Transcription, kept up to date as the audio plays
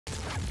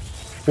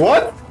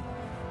What?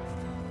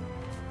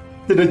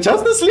 Did the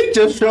Justice League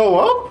just show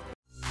up?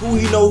 Who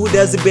you know who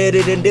does it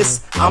better than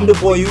this? I'm the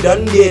boy you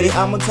done get it.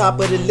 I'm on top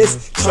of the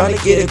list, trying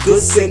to get a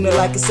good signal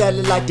like a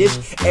satellite dish.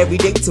 Every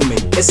day to me,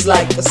 it's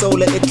like a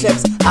solar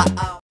eclipse.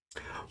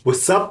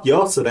 What's up,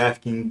 y'all?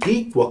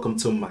 s.a.geek. Welcome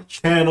to my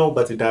channel.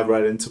 About to dive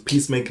right into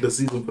Peacemaker, the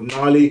season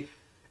finale.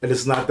 And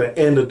it's not the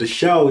end of the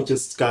show. It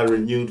just got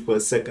renewed for a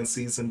second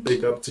season.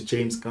 Big up to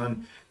James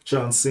Gunn,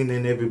 John Cena,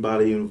 and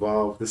everybody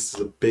involved. This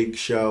is a big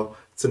show.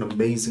 It's an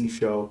amazing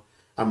show.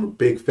 I'm a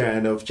big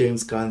fan of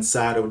James Gunn's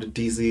side of the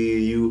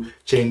DCEU,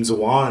 James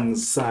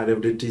Wan's side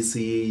of the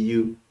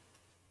DCEU,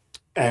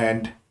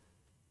 and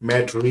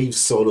Matt Reeves'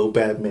 solo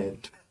Batman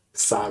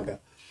saga.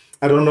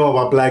 I don't know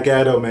about Black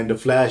Adam and The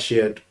Flash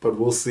yet, but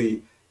we'll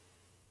see.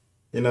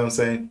 You know what I'm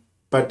saying?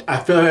 But I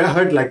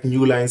heard like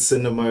New Line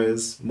Cinema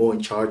is more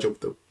in charge of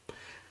the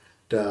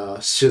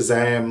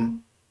Shazam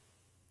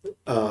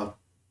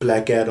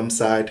Black Adam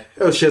side.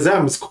 Oh,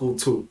 Shazam is cool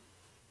too.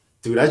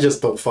 Dude, I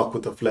just don't fuck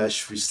with The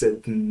Flash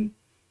resetting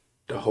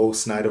the whole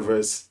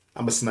Snyderverse.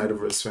 I'm a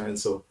Snyderverse fan,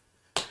 so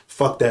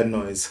fuck that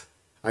noise.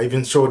 I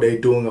even saw they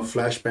doing a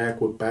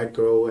flashback with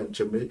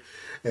Batgirl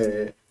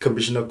and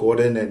Commissioner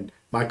Gordon and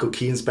Michael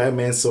Keaton's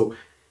Batman. So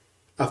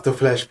after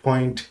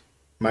Flashpoint,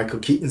 Michael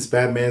Keaton's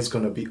Batman is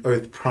gonna be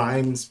Earth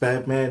Prime's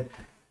Batman.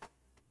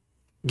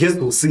 Guess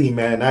we'll see,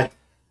 man.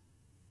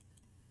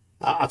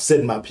 I've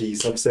said my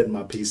piece. I've said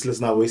my piece. Let's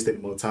not waste any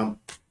more time.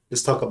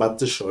 Let's talk about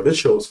the show. The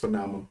show's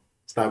phenomenal.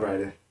 Stop right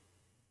there.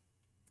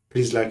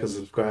 Please like and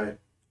subscribe.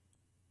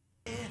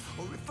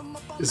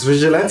 Is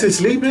Vigilante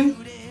sleeping?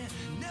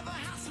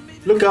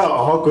 Look how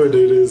awkward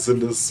it is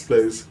in this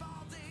place.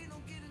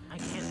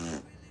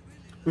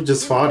 We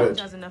just farted.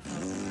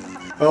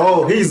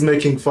 Oh, he's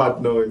making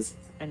fart noise.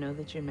 I know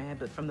that you're mad,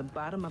 but from the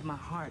bottom of my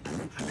heart.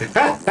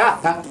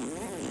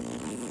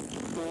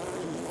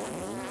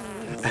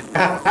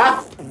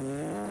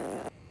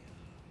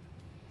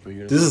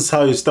 This is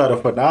how you start a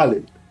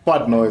finale.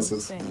 Fart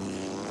noises. Dude,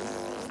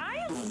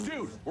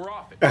 we're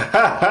off it. We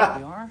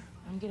are?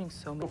 I'm getting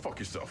so Go fuck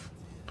yourself.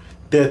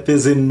 Death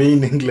isn't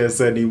meaningless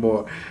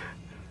anymore.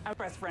 Our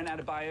best friend out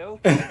of bio.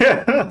 You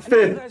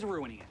guys are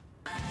ruining it.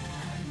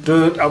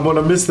 Dude, I'm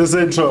gonna miss this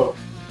intro.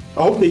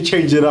 I hope they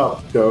change it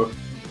up, though.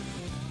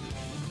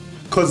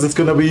 Cause it's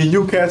gonna be a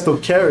new cast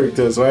of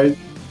characters, right?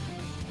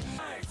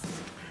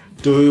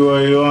 Do you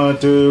really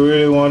want? Do you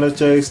really want to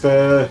chase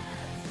that?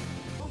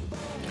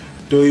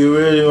 Do you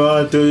really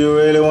want? Do you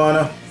really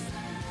wanna?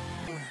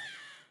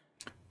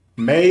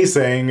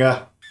 Amazing.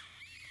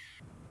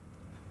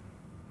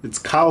 It's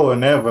Cow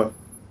and Ever.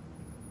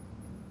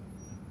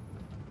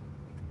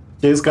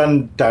 James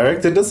Gunn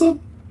directed this one?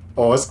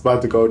 Oh, it's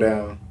about to go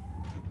down.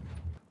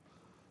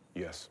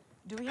 Yes.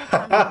 Do we have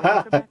time to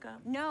wait, Rebecca?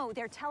 No,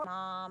 they're telling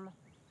Mom.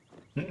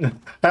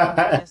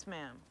 Yes,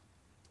 ma'am.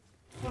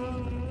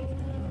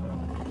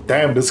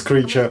 Damn, this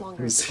creature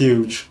is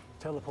huge.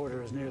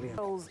 Teleporter is nearly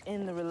Roles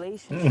in the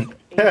relationship.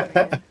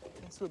 Adrian.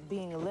 That's what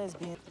being a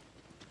lesbian.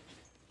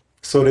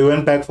 So they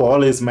went back for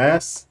all his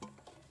masks?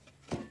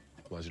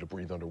 Allows you to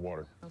breathe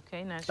underwater.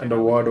 Okay, now sure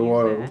Underwater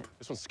world.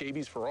 This one's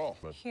scabies for all.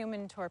 But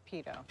Human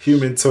torpedo.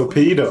 Human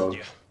torpedo.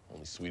 yeah,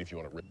 only sweet if you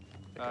want to rip.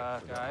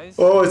 guys.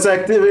 Oh, it's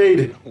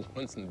activated.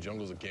 Once in the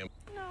jungles of camp.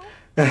 No.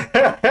 Maybe.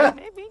 I don't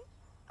know.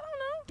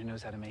 He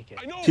knows how to make it.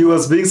 I know. He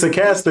was being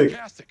sarcastic.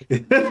 You're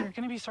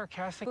gonna be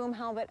sarcastic. Boom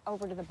helmet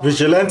over to the bar.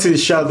 Vigilante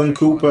is Sheldon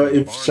Cooper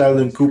if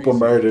Sheldon Cooper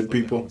murdered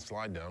people.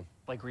 Slide down.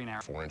 Like Green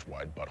Arrow. 4-inch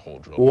wide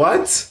butthole drill.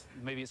 What?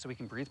 Maybe it's so we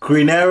can breathe.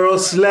 Green Arrow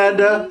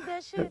slander?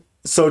 That shit.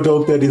 So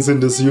dope that he's in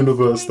this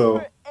universe though.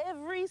 For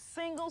every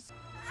single.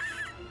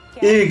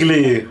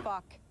 Eagly.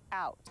 Fuck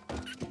out.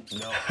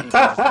 No.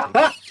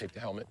 Take the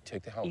helmet.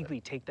 Take the helmet.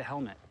 Eagly, take the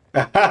helmet.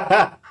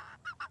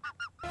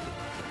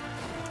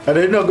 Are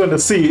they not gonna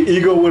see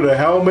Eagle with a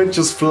helmet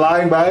just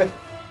flying by?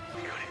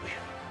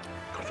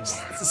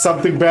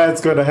 Something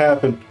bad's gonna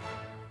happen.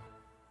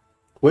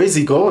 Where's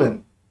he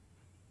going?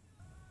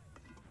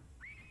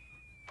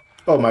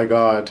 Oh my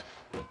god.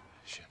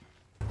 Shit.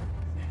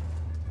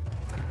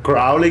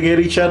 Growling at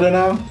each other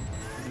now?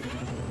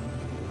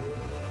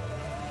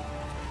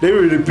 They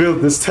really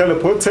built this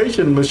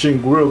teleportation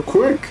machine real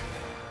quick.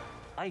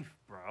 Life,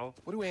 bro.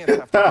 What do ants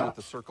have to do with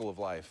the circle of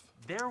life?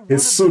 They're one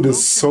His of suit the is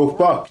most so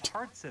important fucked.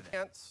 parts of it.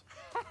 Ants?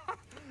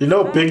 You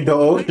know how big the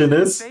ocean At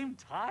the is? same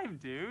time,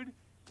 dude.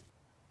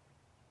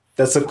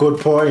 That's a good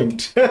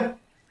point.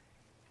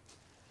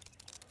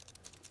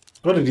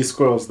 What are these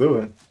squirrels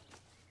doing?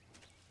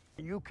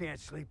 You can't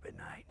sleep at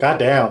night.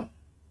 Goddamn.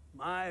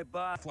 My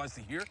boss Flies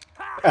to here?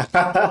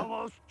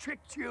 almost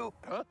tricked you.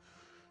 Huh?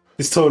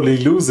 He's totally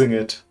losing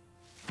it.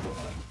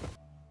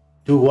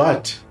 Do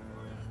what?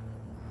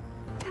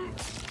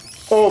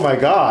 Oh my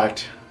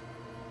god.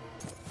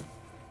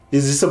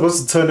 Is he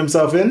supposed to turn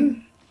himself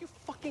in? You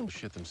fucking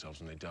shit themselves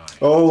when they die.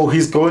 Oh,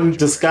 he's going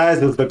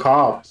disguised as the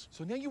cop.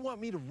 So now you want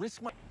me to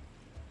risk my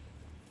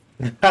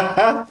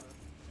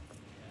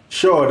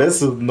Sure,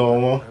 this is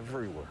normal.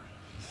 everywhere.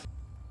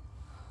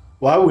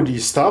 Why would you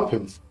stop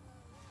him? What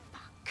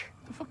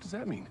the fuck does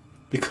that mean?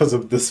 Because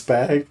of this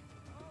bag?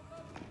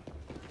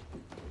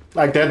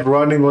 Like that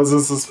running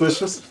wasn't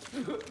suspicious.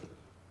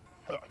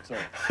 Sorry.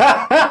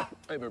 I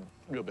have a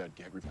real bad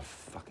gag reflex.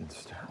 Fucking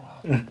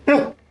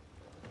stairwell.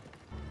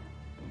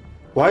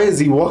 Why is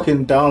he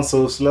walking down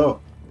so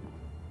slow?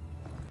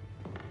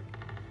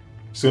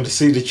 He's going to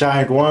see the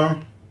giant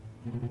worm.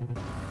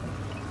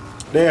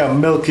 They are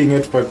milking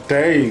it for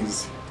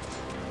days.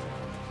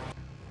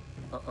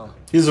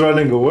 He's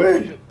running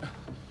away.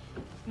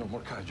 No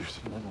more kaijus.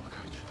 No more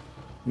kaijus.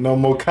 No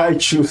more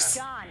kaijus.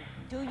 John,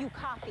 do you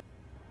copy?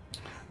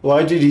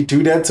 Why did he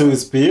do that to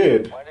his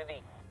beard?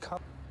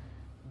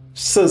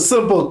 It's a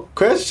simple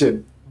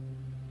question.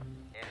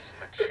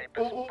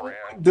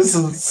 This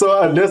is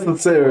so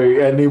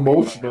unnecessary and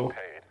emotional.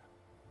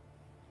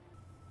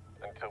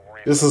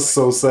 This is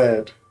so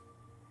sad.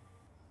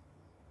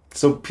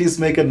 So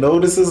Peacemaker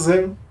notices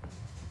him?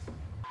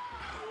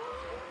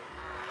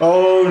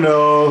 Oh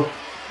no.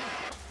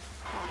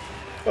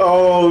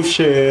 Oh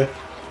shit.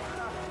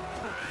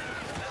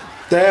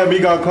 Damn, he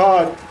got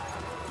caught.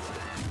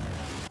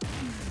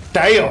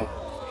 Damn.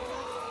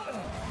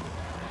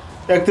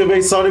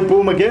 Activate Sonic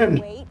Boom again.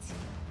 Wait.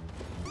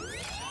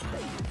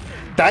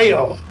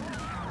 Damn.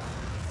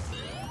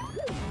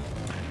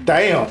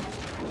 Damn.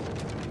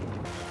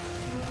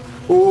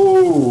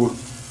 Ooh.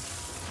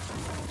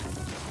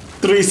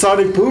 3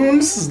 Sonic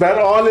Booms? Is that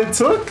all it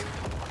took?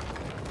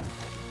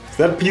 Is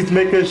that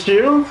Peacemaker's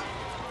shield?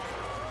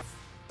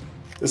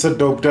 It's a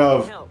dope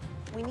dove. No.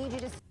 We need you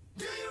to.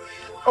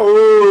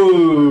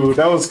 Oh,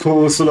 that was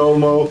cool,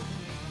 slow-mo.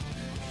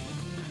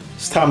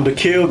 It's time to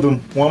kill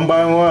them one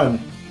by one.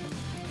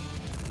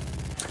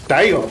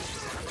 Damn.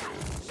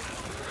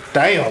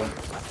 Damn.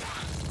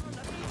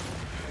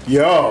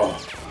 Yo.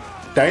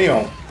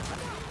 Damn.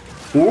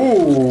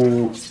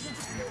 Ooh.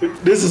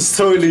 This is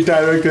totally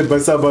directed by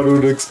somebody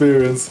with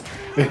experience.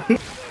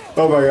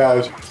 Oh my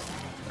gosh.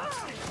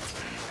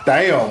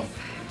 Damn.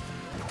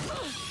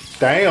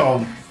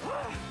 Damn.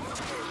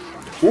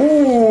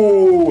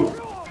 Ooh.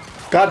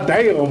 God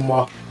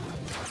damn.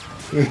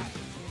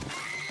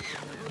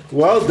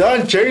 Well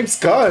done, James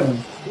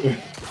Gunn.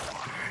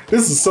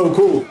 This is so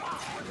cool.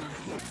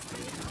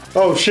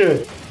 Oh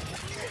shit.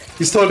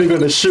 He's totally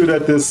gonna shoot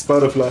at this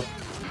butterfly.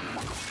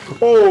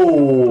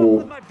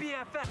 Oh.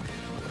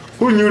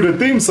 Who knew the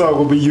theme song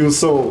would be used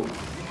so?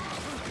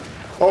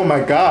 Oh my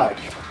god.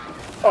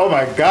 Oh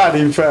my god,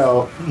 he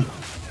fell.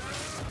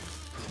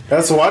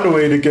 That's one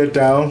way to get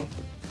down.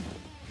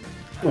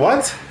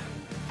 What?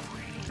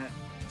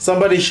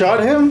 Somebody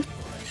shot him?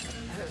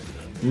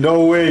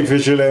 No way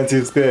Vigilante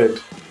is dead.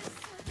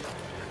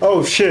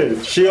 Oh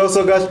shit, she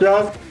also got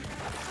shot?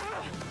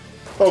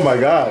 Oh my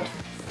god.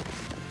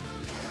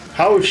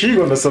 How is she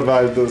gonna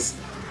survive this?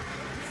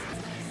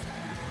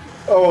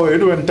 Oh,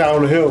 it went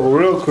downhill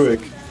real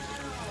quick.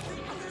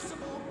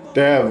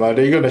 Damn, are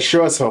they gonna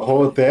show us her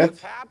whole death?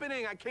 What's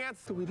happening? I can't.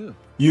 What do we do?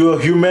 You are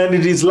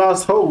humanity's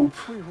last hope.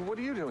 What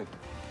are you doing?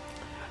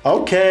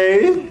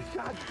 Okay.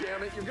 God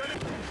damn it! You're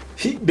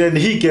gonna. Then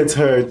he gets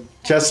hurt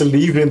just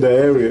leaving the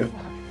area.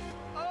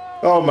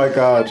 Oh my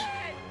god.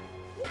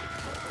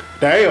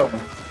 Damn.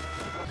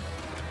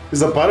 Is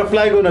the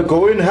butterfly gonna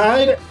go and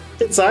hide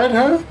inside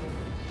her?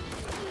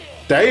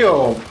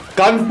 Damn.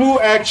 Kung Fu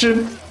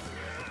action.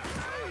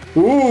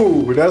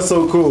 Ooh, that's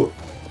so cool.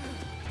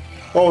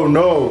 Oh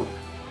no.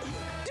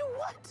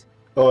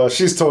 Oh,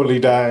 she's totally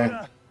dying.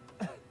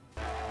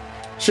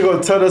 She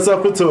gonna turn us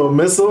up into a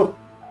missile?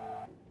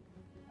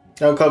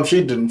 How come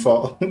she didn't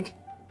fall?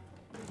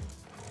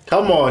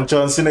 Come on,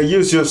 John Cena,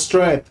 use your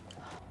strength.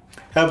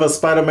 Have a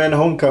Spider-Man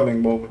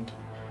homecoming moment.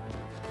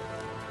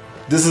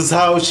 This is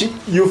how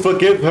you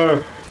forgive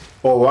her.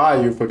 Or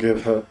why you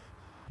forgive her.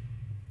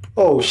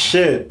 Oh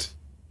shit.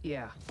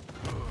 Yeah.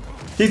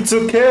 He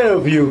took care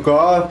of you,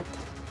 God.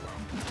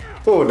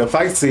 Oh, the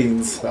fight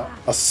scenes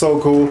are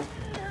so cool.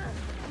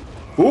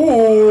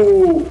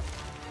 Ooh.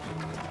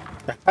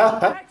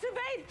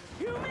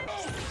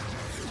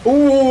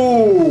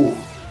 Ooh.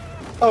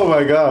 Oh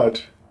my god.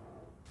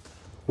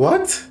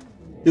 What?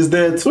 Is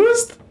there a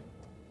twist?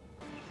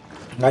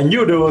 I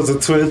knew there was a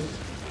twist.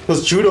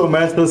 Because Judo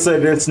Master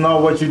said it's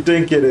not what you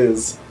think it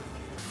is.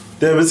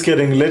 David's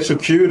getting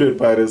electrocuted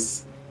by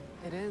this.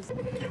 It is.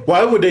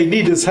 Why would they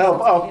need his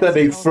help after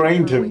they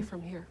framed him?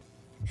 From here.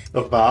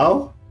 A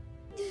vow?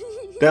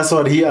 That's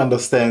what he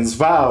understands.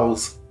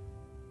 Vows.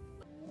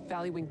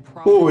 Valuing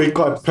Oh, it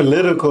got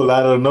political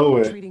out of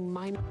nowhere. treating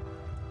minor.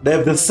 They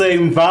have the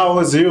same vow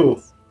as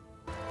you.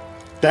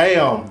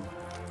 Damn.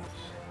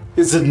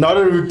 Is it not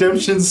a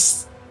redemption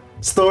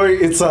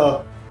story? It's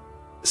a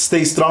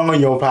stay strong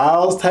on your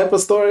vows type of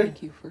story?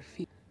 Thank you for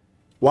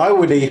Why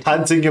were they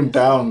hunting him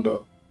down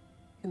though?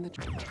 in the.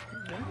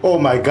 Oh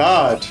my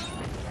god.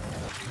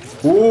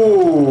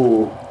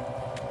 Ooh.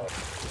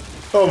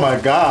 Oh my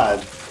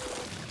god.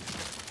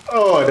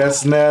 Oh,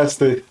 that's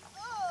nasty.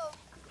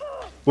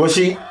 Was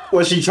she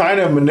trying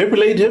to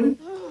manipulate him?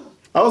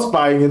 I was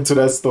buying into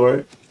that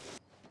story.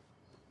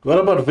 What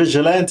about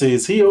Vigilante?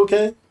 Is he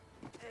okay?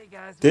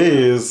 There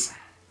he is.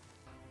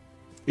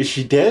 Is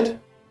she dead?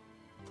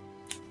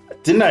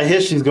 Didn't I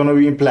hear she's gonna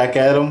be in Black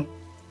Adam?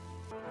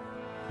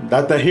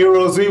 Not the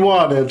heroes we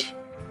wanted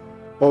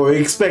or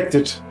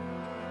expected,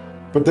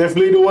 but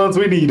definitely the ones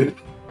we needed.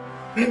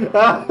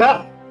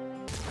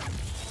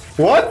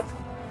 What?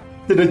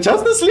 Did the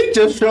Justice League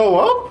just show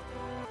up?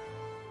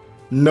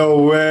 No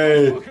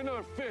way.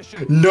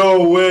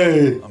 No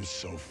way. I'm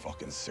so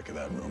fucking sick of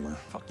that rumor.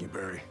 Fuck you,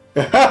 Barry.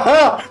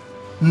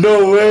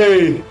 No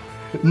way.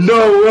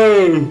 No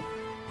way.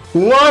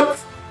 What?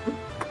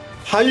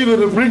 How you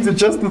gonna bring the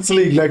Justice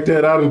League like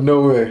that out of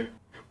nowhere?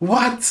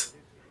 What?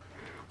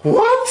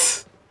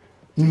 What?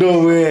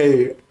 No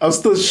way. I'm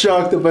still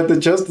shocked about the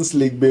Justice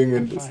League being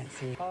in this.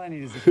 All I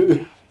need is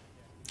a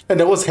And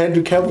that was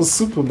Henry Cavill's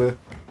Superman.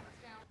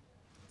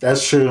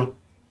 That's true.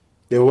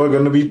 They were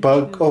gonna be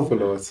bug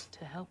overlords.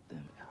 To help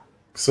them.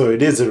 So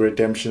it is a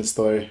redemption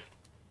story.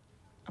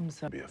 I'm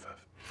sorry. BFF.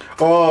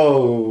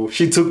 Oh,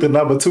 she took the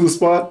number 2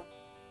 spot?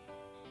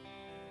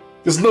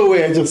 There's no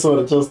way I just saw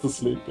the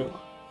Justice League though.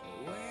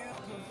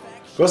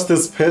 What's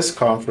this press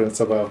conference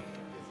about?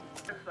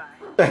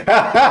 This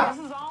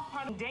is all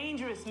part of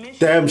dangerous mission.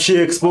 Damn, she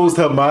exposed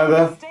her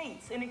mother.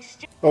 States in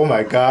exchange. Oh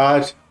my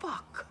god.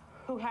 Fuck.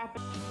 Who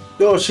happened?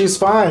 Yo, she's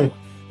fine.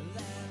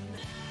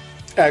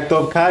 Act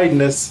of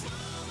kindness.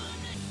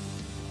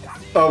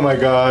 Oh my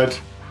god.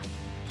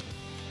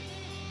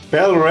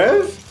 Bell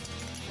Rev?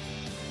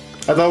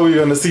 I thought we were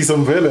gonna see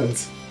some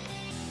villains.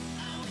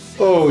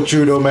 Oh,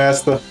 Judo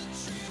Master.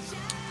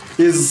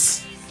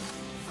 Is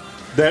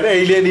that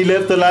alien he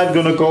left alive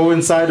gonna go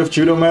inside of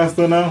Judo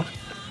Master now?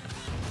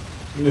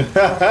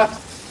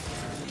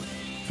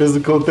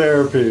 Physical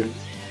therapy.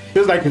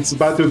 Feels like it's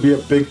about to be a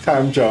big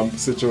time jump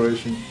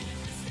situation.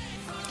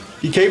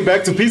 He came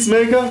back to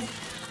Peacemaker?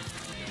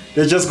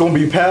 They're just gonna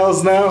be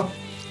pals now?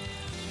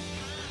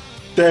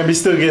 Damn, he's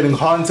still getting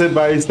haunted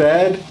by his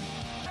dad?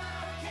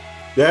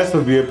 There has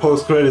to be a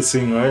post-credit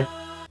scene, right?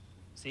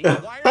 See,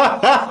 why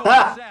are you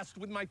so obsessed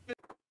with my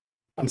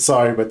I'm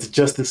sorry, but the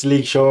Justice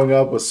League showing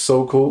up was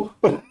so cool.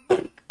 Oh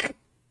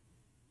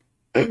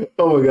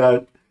my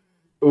god.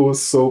 It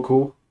was so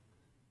cool.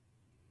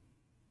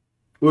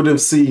 It would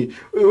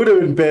have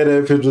been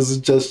better if it was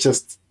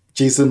just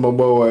Jason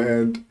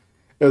Momoa and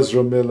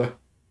Ezra Miller.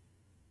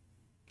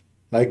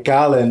 Like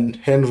Gal and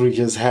Henry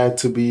just had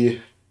to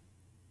be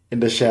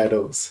in the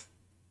shadows.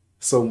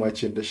 So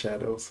much in the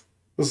shadows.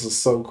 This is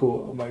so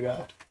cool. Oh my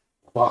god.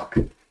 Fuck.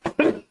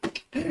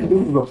 This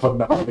is a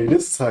finale.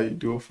 This is how you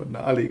do a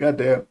finale.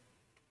 Goddamn.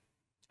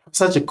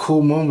 Such a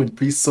cool moment.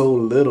 Be so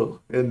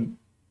little. And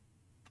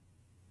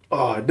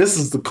oh, this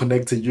is the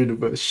connected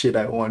universe shit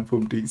I want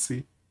from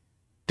DC.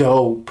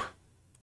 Dope.